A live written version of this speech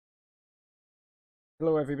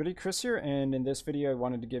Hello everybody, Chris here, and in this video I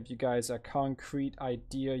wanted to give you guys a concrete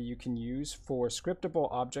idea you can use for scriptable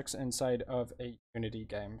objects inside of a Unity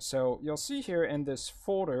game. So you'll see here in this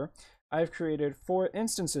folder I've created 4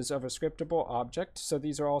 instances of a scriptable object. So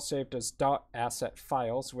these are all saved as .asset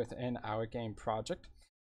files within our game project,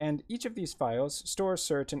 and each of these files stores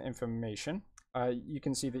certain information. You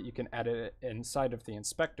can see that you can edit it inside of the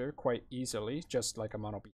inspector quite easily, just like a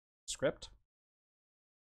mono script.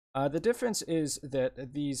 The difference is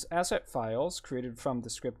that these asset files created from the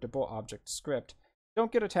scriptable object script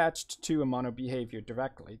don't get attached to a mono behavior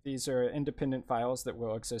directly. These are independent files that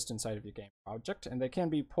will exist inside of your game project, and they can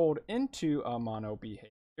be pulled into a mono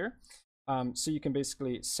behavior. So you can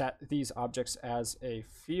basically set these objects as a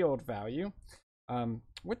field value,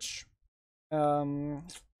 which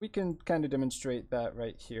we can kind of demonstrate that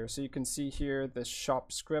right here. So you can see here the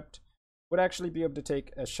shop script would actually be able to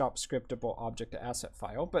take a shop scriptable object asset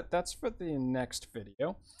file, but that's for the next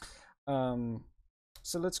video.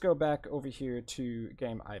 So let's go back over here to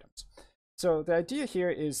game items. So the idea here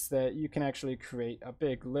is that you can actually create a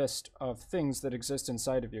big list of things that exist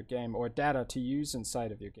inside of your game, or data to use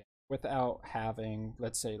inside of your game, without having,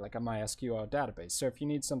 let's say, like a MySQL database. So if you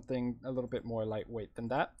need something a little bit more lightweight than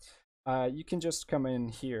that, you can just come in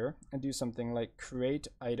here and do something like create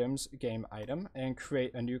items game item and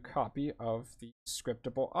create a new copy of the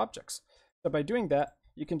scriptable objects. So by doing that,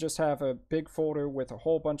 you can just have a big folder with a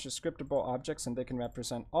whole bunch of scriptable objects, and they can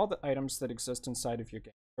represent all the items that exist inside of your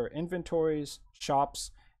game for inventories, shops,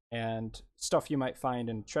 and stuff you might find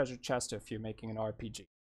in treasure chest if you're making an RPG.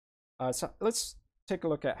 So let's take a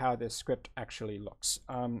look at how this script actually looks.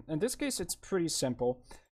 In this case, it's pretty simple,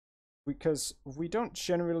 because we don't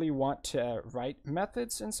generally want to write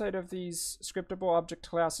methods inside of these scriptable object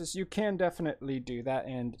classes. You can definitely do that,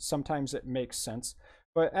 and sometimes it makes sense,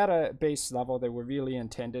 but at a base level they were really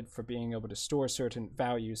intended for being able to store certain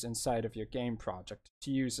values inside of your game project to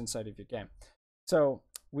use inside of your game. So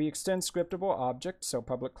we extend scriptable object, so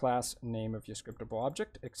public class name of your scriptable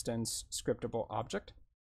object extends scriptable object,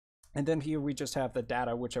 and then here we just have the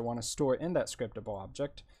data which I want to store in that scriptable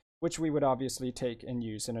object, which we would obviously take and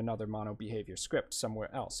use in another mono behavior script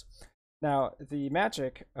somewhere else. Now, the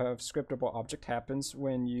magic of scriptable object happens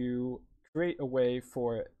when you create a way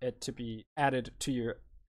for it to be added to your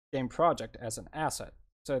game project as an asset.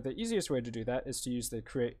 So the easiest way to do that is to use the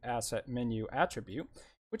create asset menu attribute,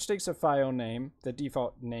 which takes a file name, the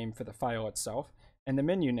default name for the file itself, and the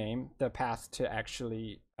menu name, the path to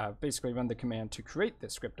actually basically run the command to create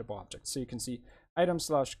this scriptable object. So you can see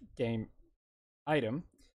item/game item.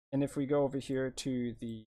 And if we go over here to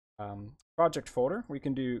the project folder, we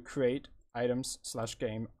can do create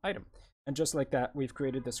items/game item. And just like that, we've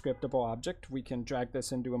created the scriptable object. We can drag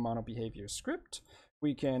this into a mono behavior script.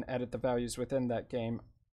 We can edit the values within that game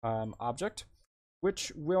object,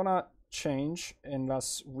 which will not change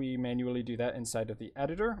unless we manually do that inside of the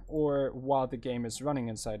editor or while the game is running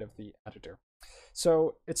inside of the editor.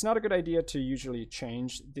 So it's not a good idea to usually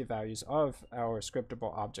change the values of our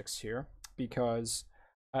scriptable objects here, because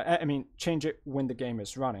change it when the game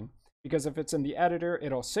is running, because if it's in the editor,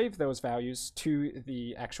 it'll save those values to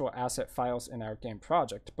the actual asset files in our game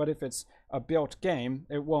project. But if it's a built game,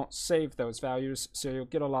 it won't save those values, so you'll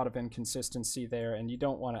get a lot of inconsistency there, and you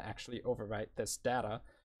don't want to actually overwrite this data,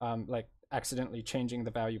 like accidentally changing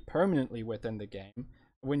the value permanently within the game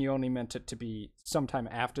when you only meant it to be sometime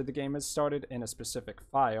after the game has started in a specific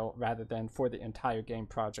file rather than for the entire game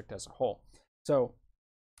project as a whole. So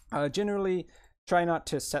generally, try not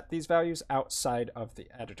to set these values outside of the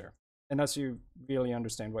editor, unless you really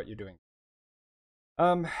understand what you're doing.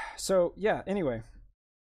 So yeah, anyway,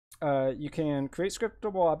 you can create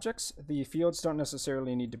scriptable objects. The fields don't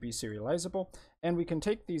necessarily need to be serializable, and we can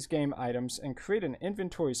take these game items and create an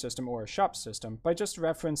inventory system or a shop system by just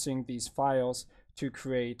referencing these files to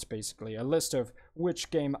create basically a list of which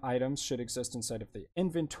game items should exist inside of the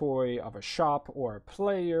inventory of a shop or a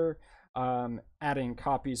player, adding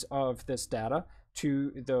copies of this data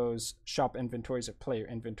to those shop inventories or player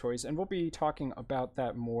inventories, and we'll be talking about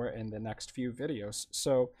that more in the next few videos.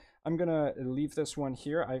 So I'm gonna leave this one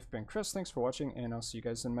here. I've been Chris, thanks for watching, and I'll see you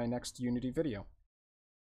guys in my next Unity video.